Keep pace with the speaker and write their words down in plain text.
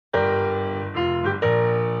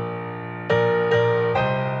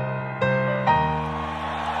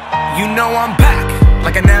You know I'm back,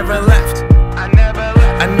 like I never left.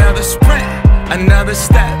 Another sprint, another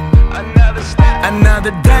step, another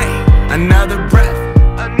day, another breath.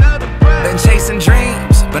 Been chasing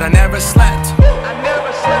dreams, but I never slept.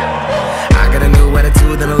 I got a new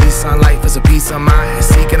attitude and a lease on life is a peace of mind.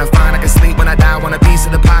 Seeking to find I can sleep when I die. Want a piece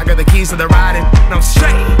of the pie, got the keys to the ride, and I'm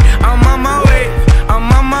straight. I'm on my way,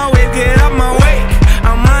 get up my way.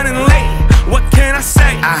 I'm running late, what can I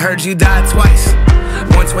say? I heard you died twice.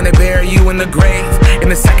 Once when they bury you in the grave,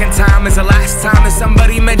 and the second time is the last time that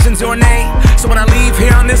somebody mentions your name. So when I leave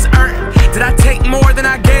here on this earth, did I take more than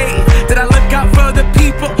I gave? Did I look out